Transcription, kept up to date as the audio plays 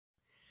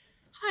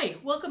Hi,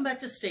 welcome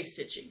back to Stay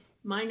Stitching.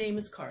 My name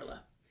is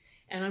Carla,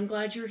 and I'm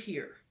glad you're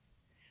here.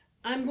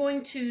 I'm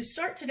going to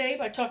start today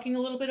by talking a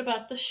little bit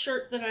about the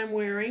shirt that I'm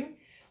wearing.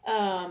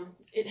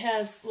 It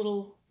has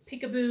little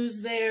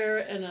peekaboos there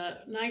and a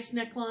nice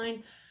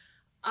neckline.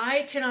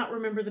 I cannot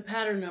remember the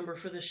pattern number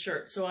for this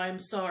shirt, so I'm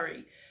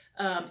sorry.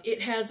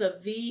 It has a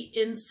V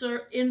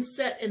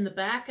inset in the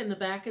back, and the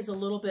back is a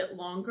little bit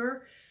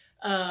longer.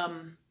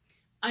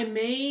 I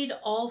made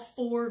all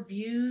 4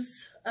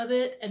 views of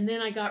it, and then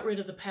I got rid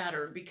of the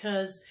pattern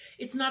because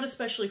it's not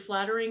especially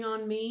flattering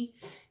on me,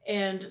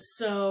 and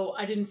so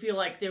I didn't feel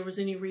like there was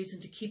any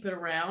reason to keep it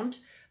around.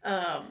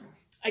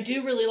 I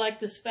do really like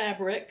this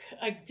fabric.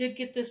 I did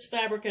get this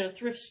fabric at a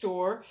thrift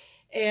store,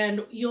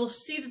 and you'll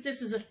see that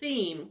this is a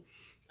theme.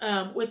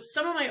 With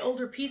some of my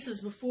older pieces,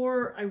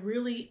 before I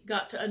really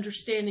got to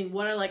understanding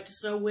what I like to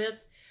sew with,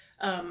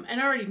 and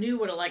I already knew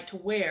what I like to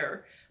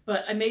wear,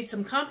 but I made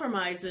some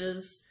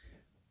compromises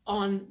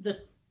on the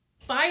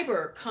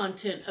fiber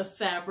content of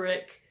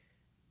fabric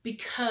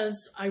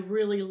because I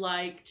really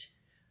liked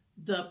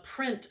the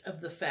print of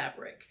the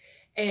fabric.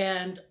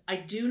 And I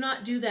do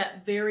not do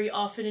that very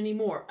often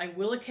anymore. I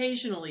will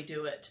occasionally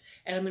do it,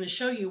 and I'm going to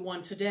show you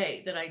one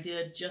today that I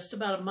did just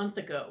about a month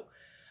ago.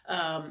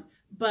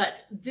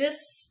 But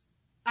this,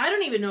 I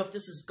don't even know if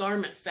this is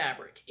garment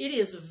fabric. It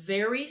is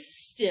very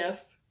stiff.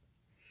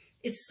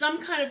 It's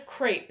some kind of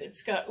crepe.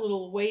 It's got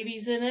little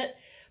wavies in it,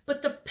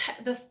 but the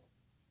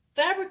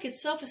fabric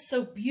itself is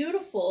so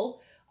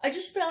beautiful. I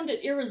just found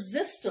it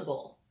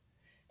irresistible.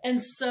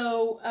 And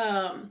so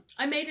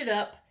I made it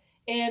up,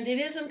 and it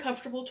is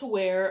uncomfortable to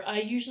wear. I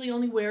usually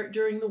only wear it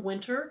during the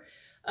winter,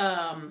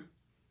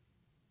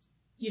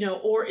 you know,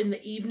 or in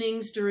the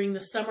evenings. During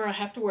the summer, I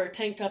have to wear a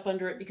tank top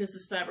under it because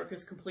this fabric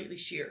is completely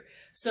sheer.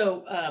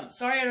 So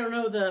sorry, I don't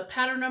know the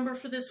pattern number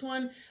for this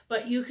one,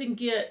 but you can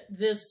get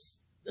this,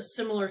 a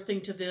similar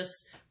thing to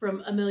this,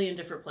 from a million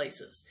different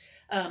places.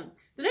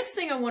 The next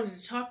thing I wanted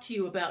to talk to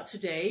you about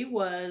today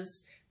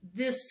was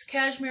this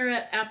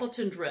cashmere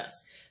Appleton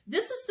dress.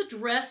 This is the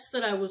dress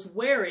that I was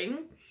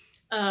wearing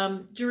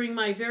during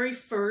my very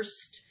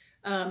first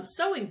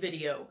sewing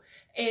video.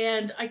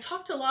 And I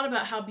talked a lot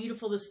about how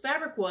beautiful this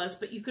fabric was,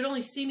 but you could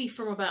only see me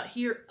from about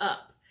here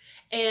up.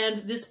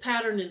 And this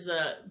pattern is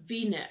a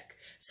V-neck.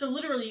 So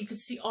literally you could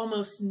see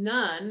almost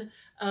none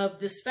of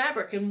this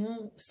fabric.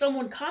 And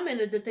someone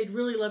commented that they'd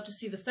really love to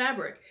see the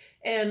fabric.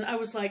 And I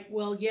was like,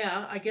 well,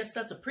 yeah, I guess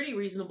that's a pretty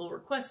reasonable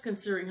request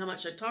considering how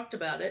much I talked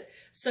about it.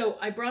 So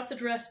I brought the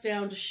dress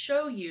down to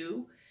show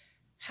you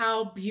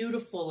how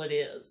beautiful it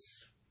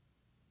is.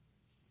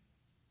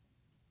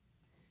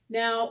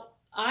 Now,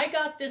 I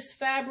got this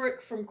fabric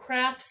from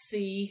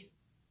Craftsy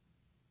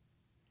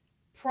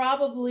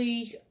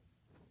probably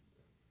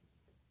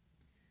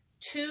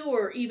 2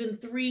 or even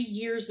 3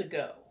 years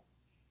ago.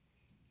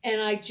 And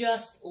I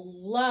just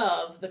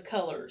love the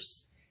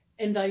colors.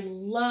 And I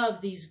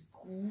love these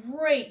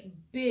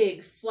great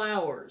big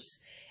flowers.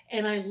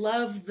 And I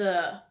love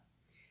the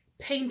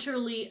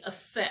painterly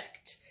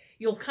effect.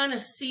 You'll kind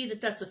of see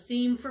that that's a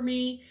theme for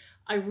me.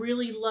 I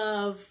really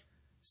love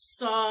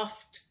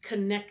soft,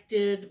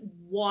 connected,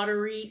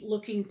 watery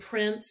looking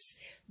prints.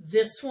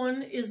 This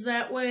one is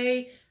that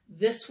way.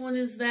 This one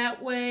is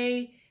that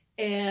way.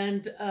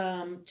 And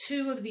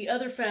 2 of the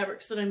other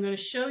fabrics that I'm going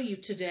to show you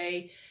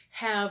today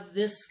have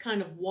this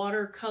kind of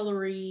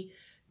watercolory,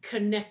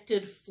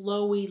 connected,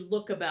 flowy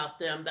look about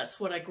them. That's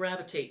what I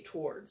gravitate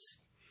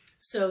towards.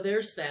 So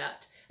there's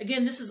that.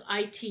 Again, this is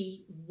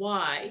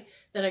ITY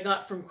that I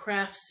got from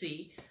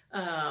Craftsy.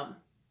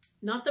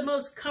 Not the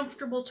most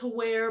comfortable to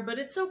wear, but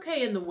it's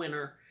okay in the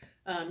winter.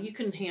 You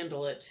can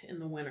handle it in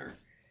the winter.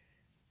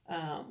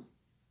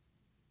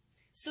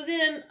 So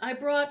then I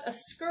brought a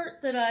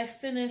skirt that I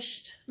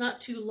finished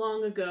not too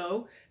long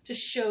ago to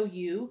show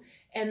you.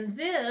 And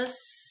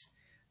this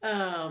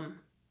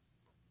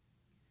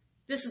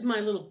is my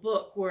little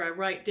book where I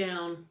write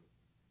down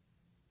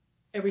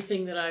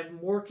everything that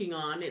I'm working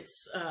on.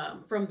 It's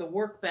from the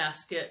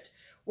Workbasket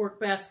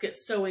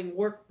Sewing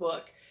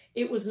Workbook.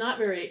 It was not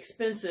very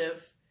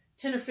expensive,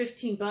 10 or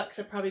 15 bucks.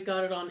 I probably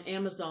got it on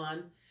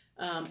Amazon,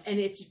 and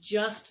it's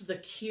just the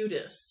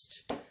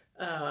cutest.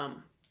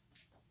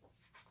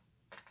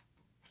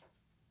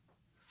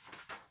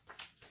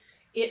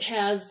 It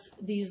has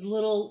these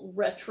little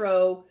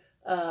retro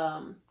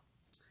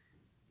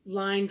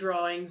line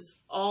drawings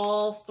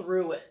all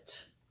through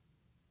it.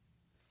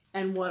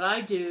 And what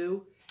I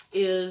do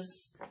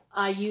is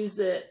I use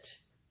it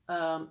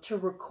to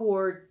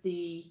record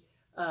the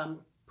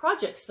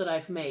projects that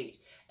I've made.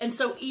 And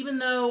so even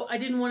though I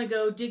didn't want to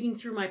go digging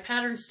through my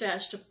pattern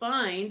stash to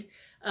find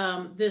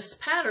this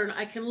pattern,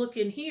 I can look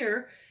in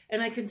here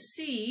and I can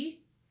see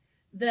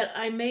that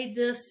I made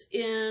this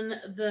in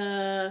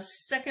the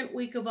 2nd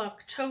week of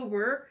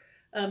October,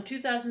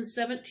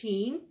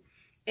 2017,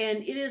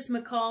 and it is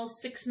McCall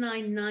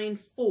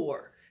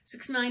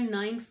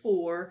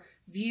 6994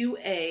 View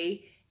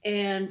A,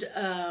 and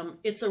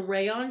it's a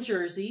rayon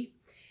jersey,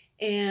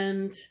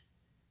 and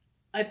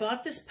I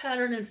bought this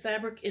pattern and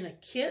fabric in a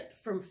kit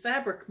from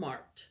Fabric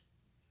Mart.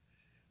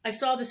 I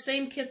saw the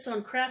same kits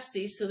on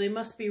Craftsy, so they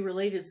must be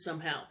related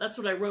somehow. That's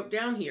what I wrote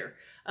down here.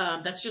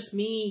 That's just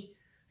me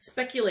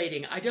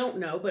speculating. I don't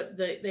know, but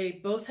they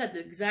both had the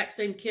exact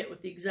same kit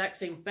with the exact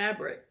same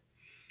fabric.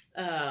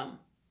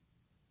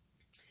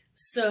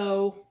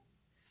 So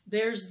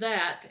there's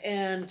that.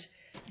 And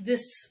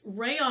this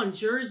rayon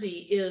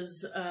jersey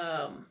is,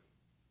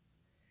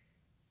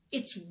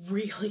 it's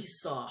really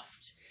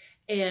soft,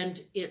 and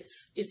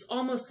it's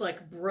almost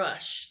like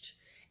brushed,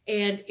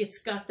 and it's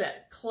got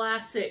that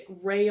classic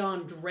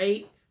rayon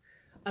drape.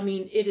 I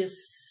mean, it is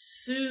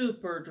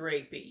super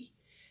drapey,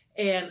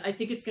 and I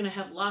think it's going to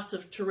have lots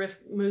of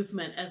terrific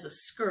movement as a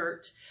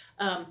skirt.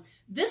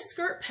 This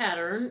skirt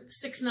pattern,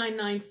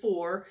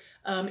 6994,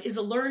 is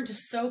a learn to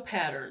sew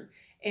pattern,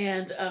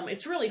 and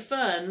it's really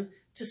fun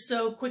to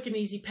sew quick and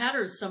easy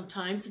patterns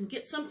sometimes and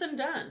get something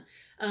done.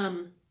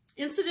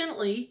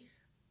 Incidentally,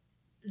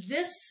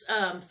 this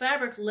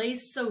fabric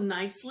lays so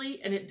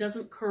nicely and it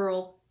doesn't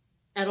curl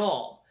at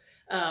all.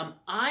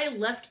 I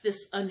left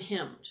this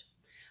unhemmed.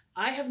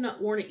 I have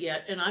not worn it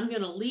yet, and I'm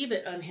going to leave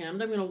it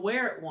unhemmed. I'm going to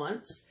wear it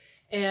once,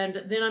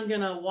 and then I'm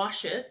going to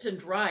wash it and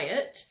dry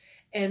it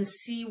and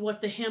see what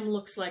the hem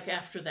looks like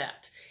after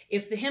that.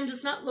 If the hem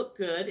does not look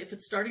good, if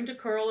it's starting to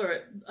curl or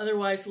it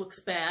otherwise looks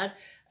bad,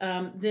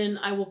 then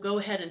I will go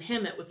ahead and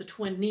hem it with a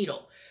twin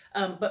needle.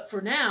 But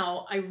for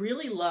now, I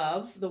really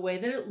love the way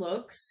that it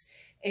looks.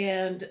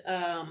 And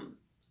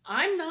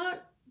I'm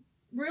not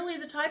really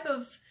the type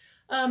of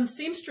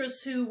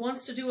seamstress who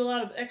wants to do a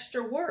lot of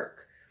extra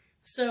work.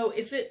 So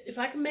if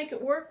I can make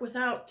it work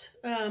without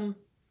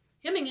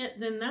hemming it,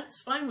 then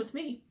that's fine with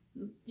me.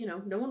 You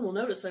know, no one will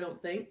notice, I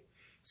don't think.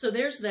 So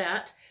there's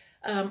that.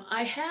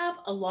 I have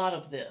a lot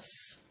of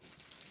this.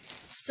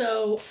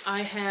 So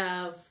I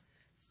have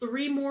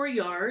 3 more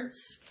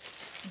yards.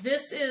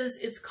 This is,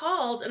 it's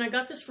called, and I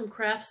got this from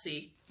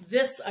Craftsy.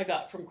 This I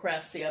got from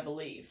Craftsy, I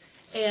believe.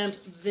 And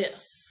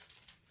this.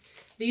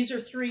 These are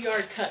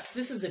 3-yard cuts.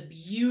 This is a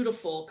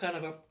beautiful kind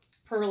of a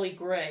pearly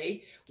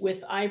gray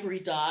with ivory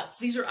dots.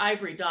 These are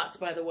ivory dots,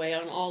 by the way,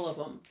 on all of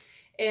them.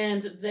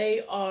 And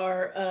they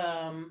are,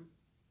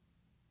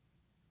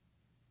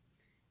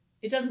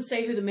 it doesn't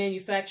say who the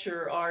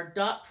manufacturer are,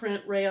 dot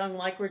print rayon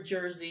lycra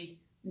jersey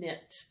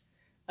knit.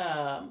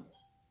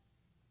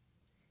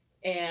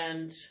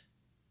 And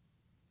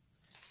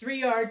 3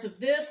 yards of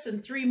this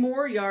and 3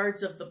 more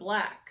yards of the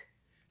black.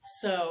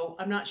 So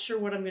I'm not sure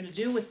what I'm going to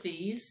do with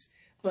these,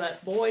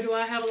 but boy, do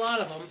I have a lot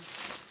of them.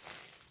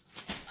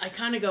 I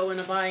kind of go in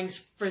a buying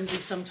frenzy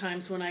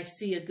sometimes when I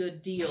see a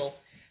good deal.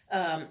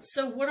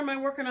 So what am I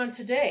working on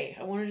today?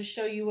 I wanted to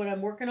show you what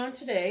I'm working on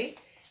today.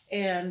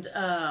 And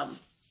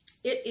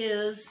it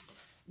is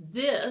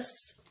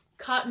this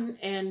cotton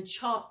and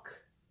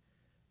chalk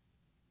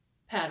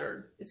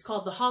pattern. It's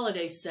called the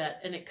Holiday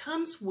Set, and it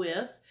comes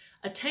with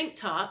a tank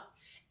top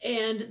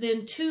and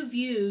then 2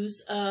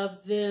 views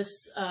of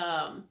this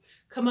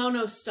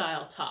kimono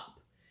style top.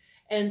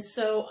 And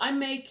so I'm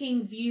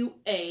making view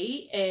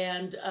A,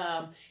 and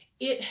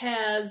it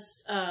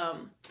has,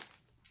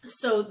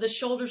 so the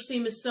shoulder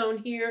seam is sewn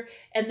here,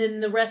 and then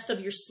the rest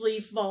of your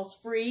sleeve falls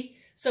free.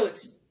 So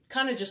it's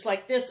kind of just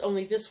like this,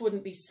 only this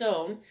wouldn't be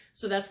sewn.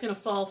 So that's going to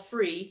fall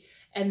free.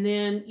 And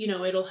then, you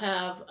know, it'll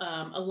have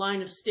a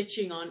line of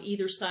stitching on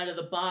either side of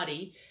the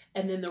body,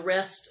 and then the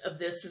rest of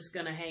this is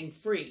going to hang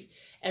free.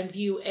 And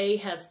view A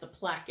has the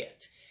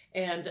placket.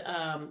 And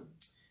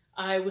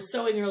I was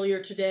sewing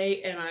earlier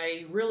today, and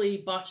I really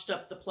botched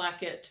up the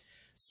placket.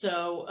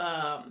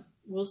 So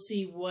we'll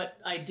see what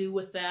I do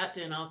with that,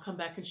 and I'll come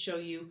back and show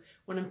you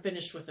when I'm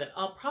finished with it.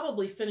 I'll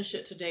probably finish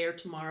it today or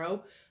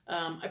tomorrow.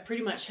 I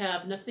pretty much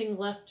have nothing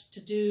left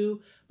to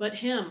do but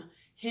hem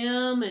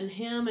and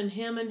hem and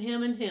hem and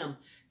hem and hem,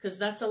 because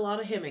that's a lot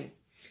of hemming.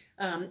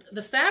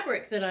 The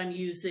fabric that I'm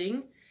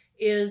using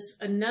is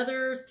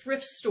another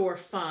thrift store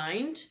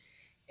find,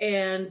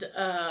 and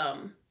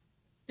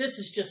this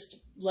is just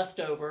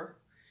leftover.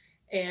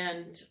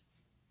 And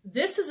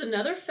this is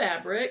another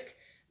fabric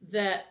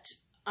that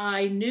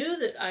I knew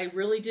that I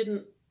really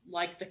didn't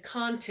like the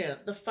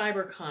content, the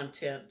fiber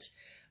content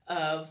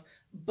of,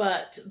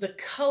 but the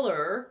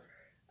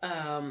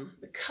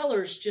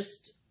colors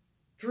just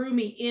drew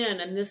me in,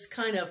 and this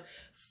kind of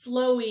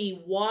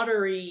flowy,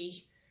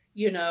 watery,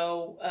 you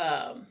know,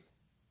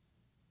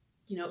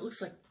 it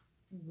looks like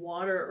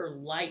water or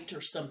light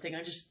or something.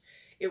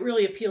 It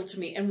really appealed to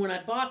me. And when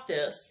I bought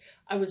this,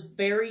 I was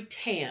very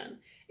tan.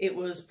 It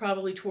was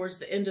probably towards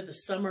the end of the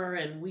summer,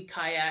 and we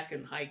kayak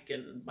and hike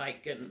and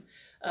bike,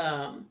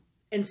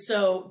 and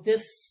so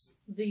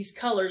these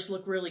colors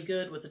look really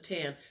good with a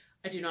tan.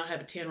 I do not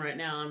have a tan right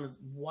now. I'm as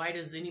white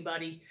as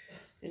anybody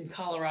in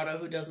Colorado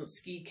who doesn't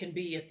ski can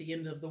be at the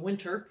end of the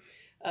winter.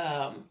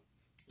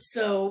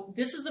 So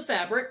this is the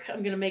fabric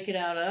I'm going to make it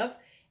out of,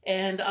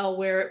 and I'll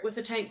wear it with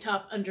a tank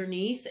top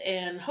underneath,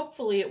 and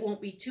hopefully it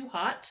won't be too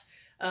hot,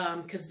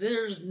 because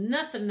there's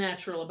nothing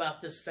natural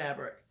about this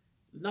fabric.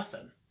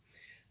 Nothing.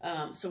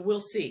 So we'll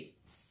see.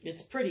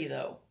 It's pretty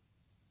though.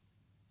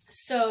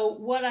 So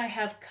what I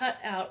have cut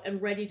out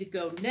and ready to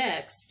go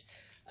next,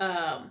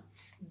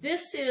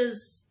 this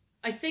is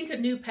I think, a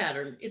new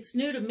pattern. It's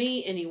new to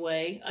me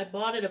anyway. I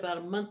bought it about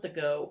a month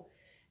ago,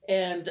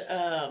 and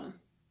I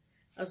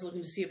was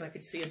looking to see if I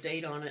could see a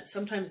date on it.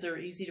 Sometimes they're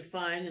easy to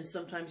find, and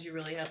sometimes you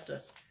really have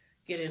to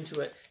get into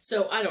it.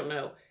 So I don't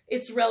know.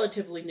 It's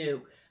relatively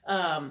new.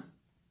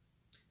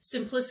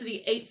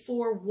 Simplicity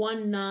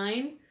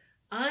 8419.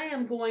 I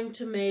am going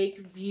to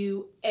make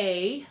view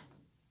A.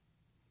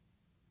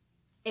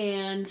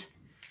 And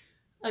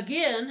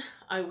again,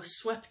 I was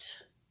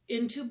swept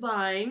into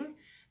buying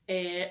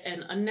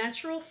an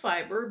unnatural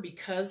fiber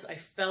because I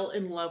fell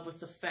in love with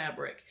the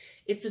fabric.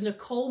 It's a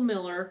Nicole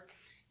Miller,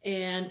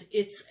 and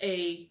it's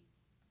a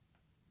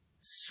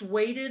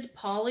suede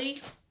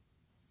poly.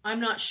 I'm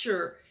not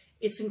sure.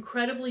 It's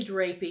incredibly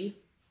drapey.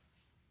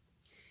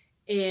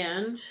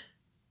 And,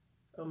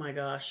 oh my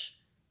gosh,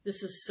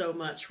 this is so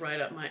much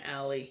right up my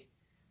alley.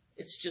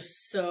 It's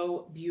just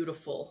so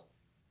beautiful.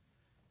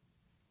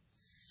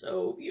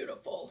 So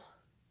beautiful.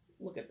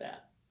 Look at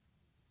that.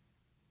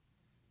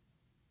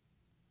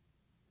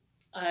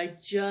 I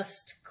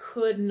just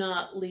could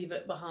not leave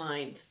it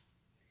behind.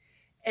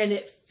 And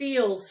it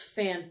feels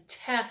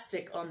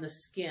fantastic on the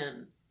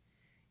skin.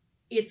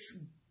 It's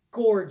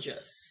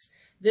gorgeous.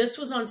 This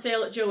was on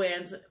sale at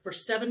Joann's for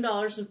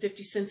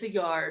 $7.50 a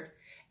yard.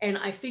 And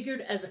I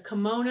figured as a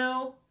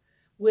kimono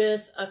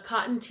with a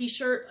cotton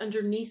t-shirt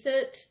underneath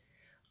it,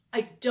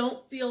 I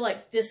don't feel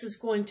like this is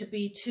going to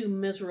be too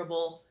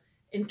miserable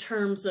in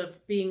terms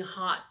of being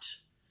hot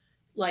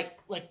like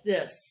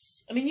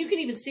this. I mean, you can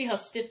even see how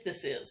stiff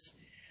this is.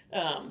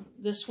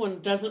 This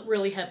one doesn't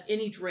really have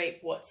any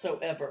drape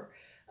whatsoever,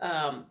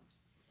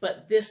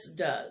 but this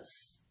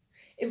does.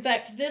 In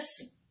fact,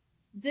 this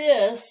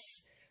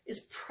is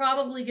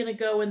probably going to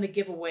go in the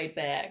giveaway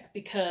bag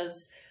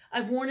because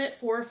I've worn it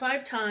 4 or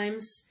 5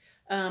 times.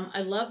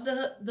 I love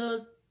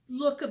the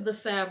look of the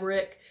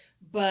fabric,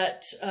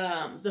 but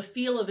the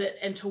feel of it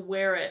and to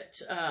wear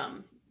it,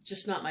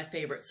 just not my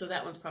favorite. So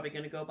that one's probably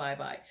going to go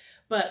bye-bye.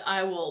 But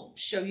I will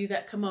show you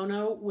that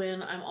kimono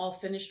when I'm all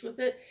finished with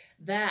it.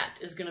 That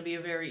is going to be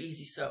a very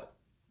easy sew.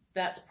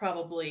 That's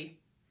probably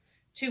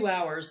 2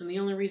 hours. And the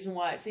only reason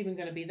why it's even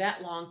going to be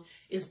that long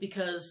is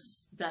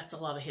because that's a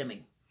lot of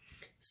hemming.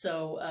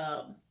 So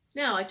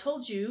now I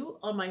told you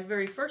on my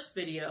very first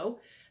video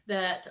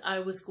that I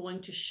was going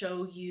to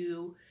show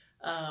you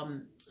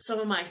some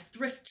of my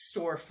thrift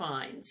store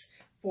finds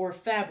for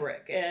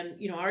fabric. And,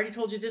 you know, I already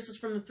told you this is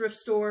from the thrift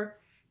store.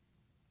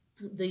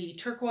 The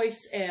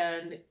turquoise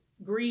and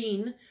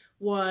green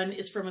one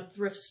is from a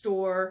thrift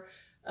store.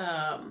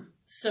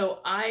 So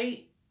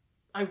I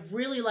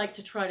really like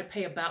to try to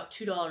pay about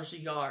 $2 a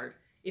yard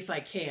if I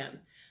can.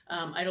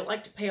 I don't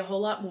like to pay a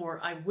whole lot more.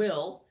 I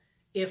will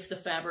if the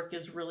fabric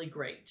is really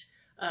great.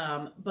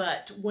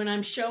 But when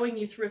I'm showing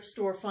you thrift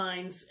store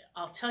finds,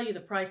 I'll tell you the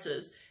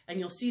prices, and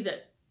you'll see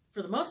that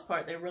for the most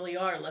part, they really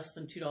are less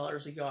than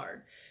 $2 a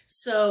yard.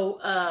 So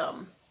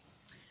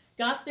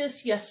got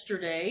this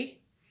yesterday,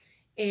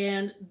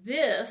 and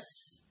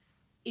this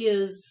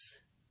is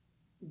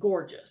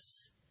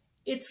gorgeous.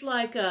 It's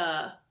like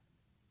a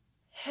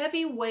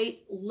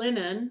heavyweight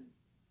linen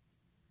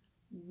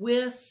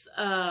with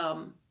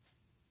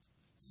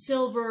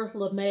silver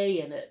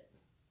lame in it.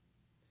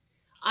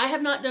 I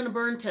have not done a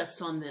burn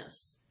test on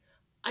this.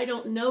 I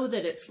don't know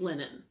that it's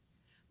linen,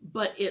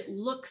 but it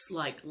looks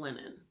like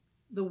linen.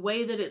 The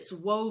way that it's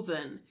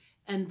woven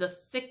and the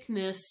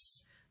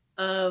thickness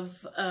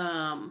of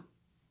the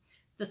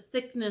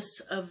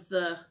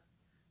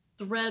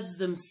threads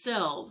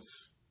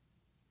themselves.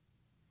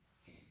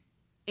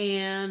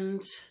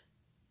 And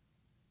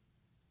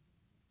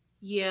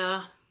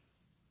yeah,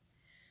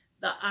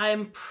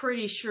 I'm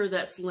pretty sure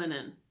that's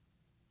linen.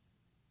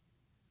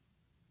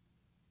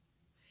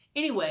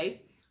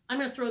 Anyway, I'm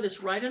going to throw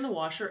this right in the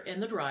washer and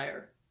the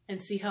dryer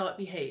and see how it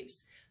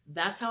behaves.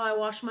 That's how I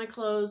wash my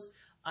clothes.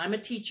 I'm a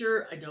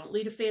teacher. I don't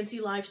lead a fancy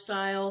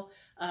lifestyle.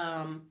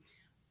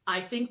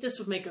 I think this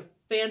would make a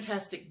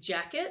fantastic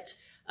jacket,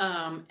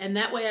 and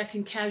that way I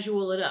can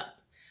casual it up.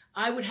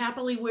 I would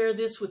happily wear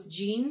this with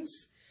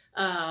jeans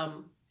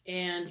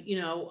and, you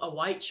know, a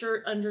white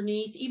shirt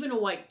underneath, even a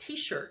white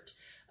t-shirt,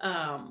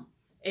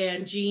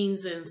 and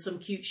jeans and some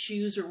cute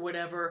shoes or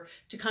whatever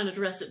to kind of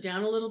dress it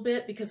down a little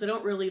bit because I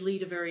don't really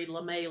lead a very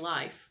lame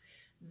life.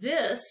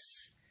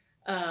 This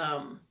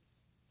was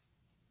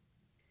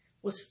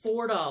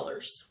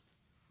 $4.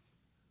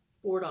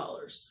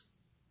 $4.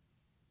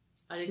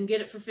 I didn't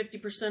get it for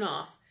 50%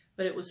 off,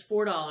 but it was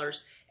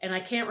 $4. And I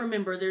can't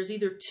remember, there's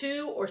either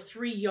 2 or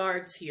 3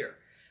 yards here.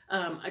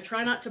 I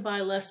try not to buy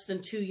less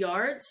than 2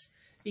 yards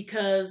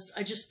because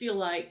I just feel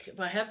like if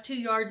I have 2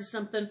 yards of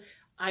something,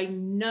 I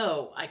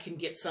know I can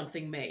get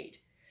something made.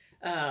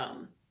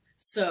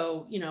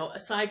 So, you know,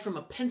 aside from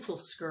a pencil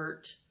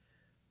skirt,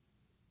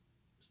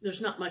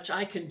 there's not much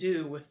I can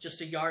do with just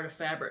a yard of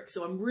fabric.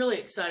 So I'm really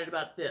excited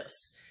about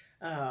this.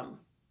 Can't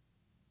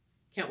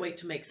wait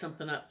to make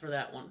something up for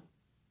that one.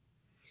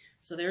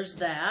 So there's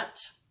that.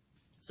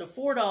 So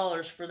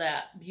 $4 for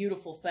that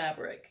beautiful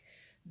fabric.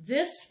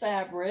 This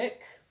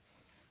fabric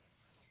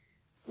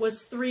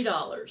was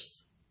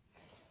 $3.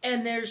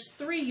 And there's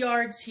 3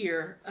 yards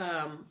here,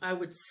 I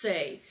would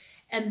say.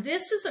 And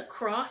this is a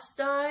cross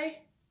dye.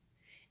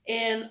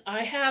 And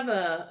I have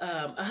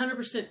a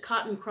 100%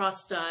 cotton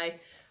cross dye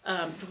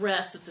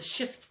dress. It's a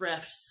shift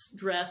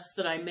dress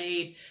that I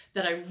made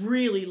that I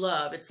really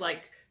love. It's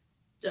like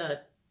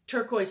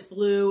turquoise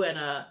blue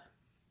and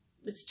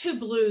it's 2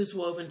 blues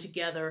woven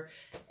together.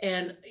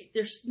 And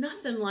there's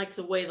nothing like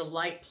the way the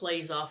light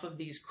plays off of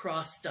these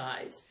cross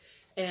dyes.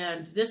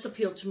 And this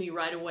appealed to me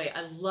right away.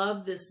 I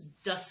love this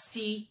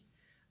dusty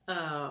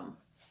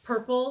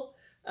purple.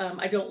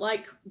 I don't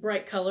like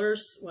bright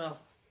colors. Well,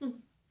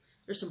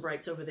 there's some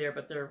brights over there,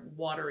 but they're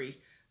watery.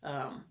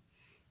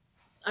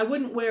 I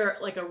wouldn't wear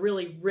like a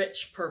really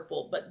rich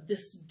purple, but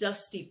this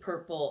dusty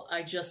purple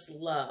I just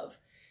love.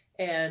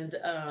 And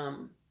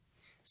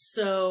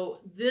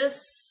so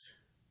this,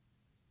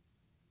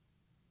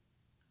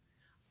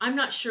 I'm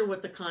not sure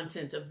what the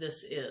content of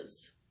this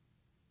is.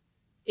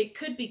 It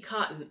could be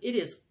cotton. It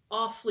is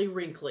awfully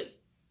wrinkly.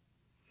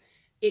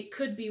 It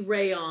could be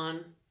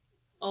rayon,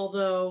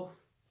 although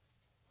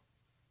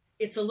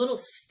it's a little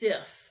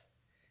stiff.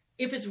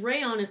 If it's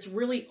rayon, it's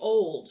really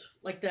old,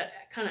 like that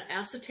kind of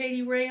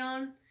acetate-y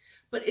rayon,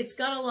 but it's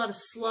got a lot of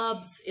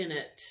slubs in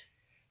it.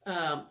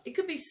 It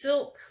could be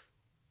silk.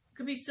 It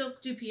could be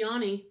silk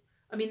Dupioni.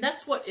 I mean,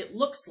 that's what it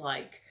looks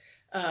like,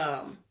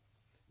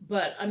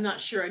 but I'm not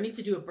sure. I need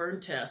to do a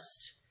burn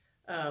test.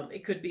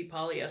 It could be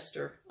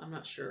polyester. I'm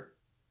not sure.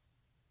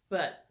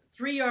 But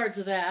 3 yards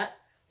of that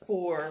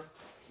for,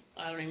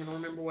 I don't even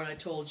remember what I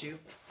told you,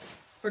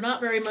 for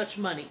not very much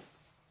money.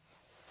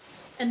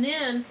 And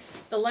then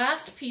the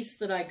last piece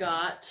that I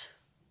got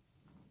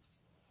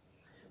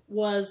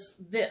was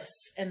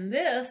this, and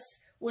this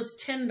was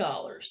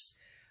 $10.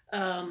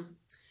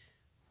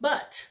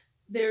 But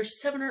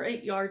there's 7 or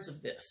 8 yards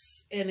of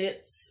this, and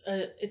it's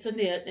a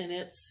knit, and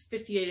it's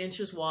 58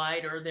 inches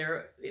wide,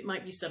 or it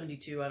might be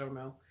 72, I don't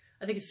know.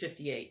 I think it's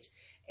 58.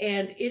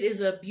 And it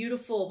is a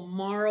beautiful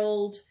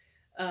marled,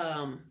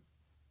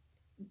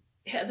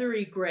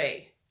 heathery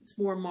gray. It's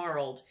more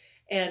marled,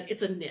 and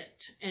it's a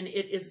knit, and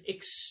it is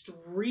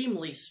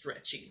extremely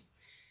stretchy.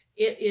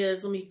 It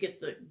is, let me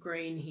get the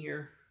grain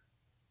here.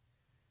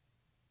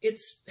 It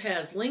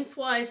has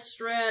lengthwise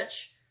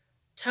stretch,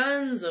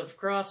 tons of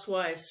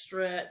crosswise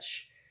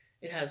stretch.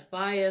 It has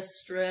bias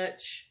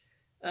stretch,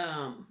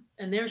 and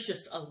there's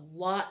just a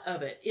lot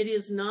of it. It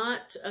is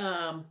not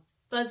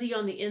fuzzy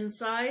on the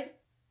inside,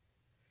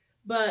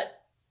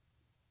 but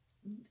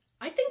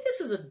I think this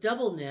is a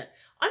double knit.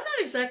 I'm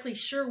not exactly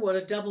sure what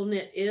a double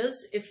knit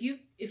is. If you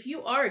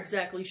are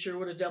exactly sure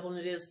what a double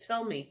knit is,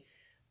 tell me.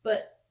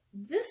 But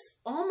this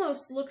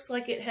almost looks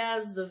like it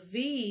has the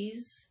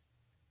V's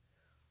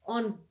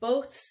on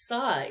both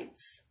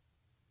sides.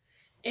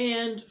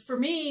 And for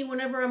me,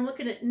 whenever I'm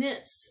looking at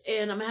knits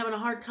and I'm having a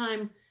hard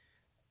time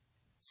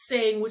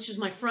saying which is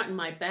my front and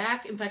my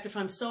back, in fact, if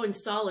I'm sewing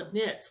solid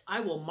knits, I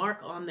will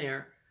mark on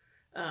there.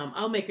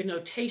 I'll make a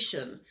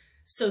notation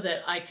so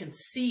that I can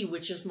see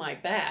which is my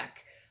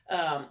back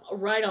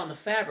right on the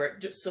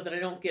fabric, so that I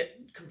don't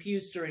get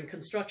confused during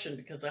construction,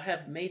 because I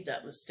have made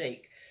that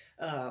mistake.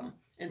 And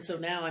so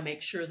now I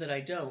make sure that I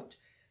don't.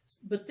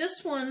 But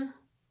this one,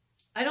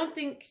 I don't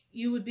think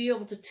you would be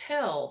able to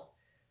tell,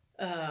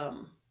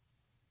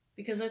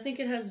 because I think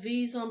it has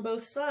V's on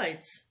both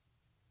sides.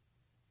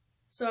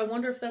 So I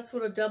wonder if that's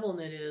what a double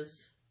knit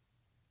is.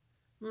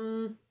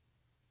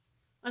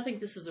 I think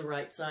this is the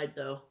right side,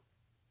 though.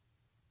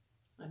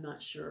 I'm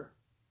not sure.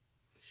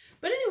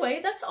 But anyway,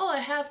 that's all I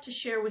have to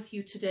share with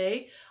you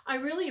today. I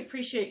really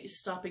appreciate you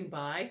stopping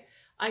by.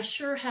 I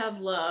sure have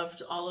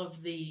loved all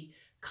of the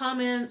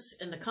comments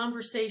and the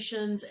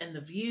conversations and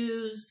the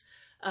views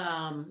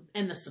and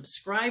the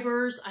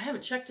subscribers. I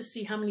haven't checked to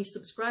see how many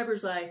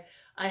subscribers I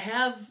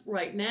have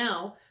right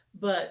now,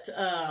 but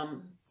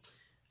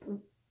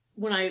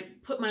when I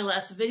put my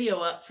last video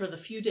up for the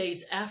few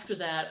days after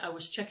that, I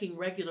was checking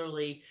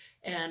regularly,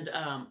 and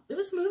it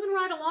was moving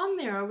right along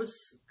there. I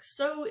was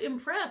so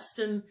impressed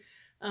and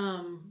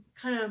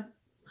kind of,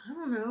 I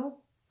don't know,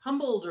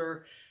 humbled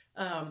or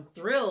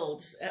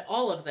thrilled at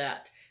all of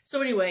that.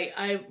 So anyway,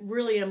 I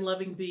really am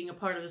loving being a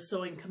part of the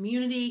sewing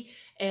community,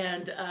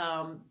 and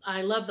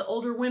I love the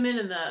older women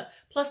and the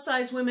plus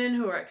size women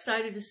who are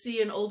excited to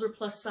see an older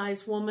plus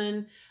size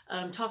woman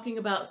talking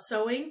about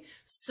sewing.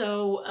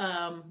 So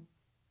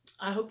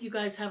I hope you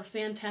guys have a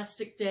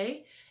fantastic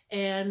day,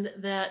 and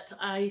that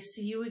I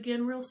see you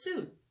again real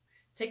soon.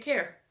 Take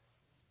care.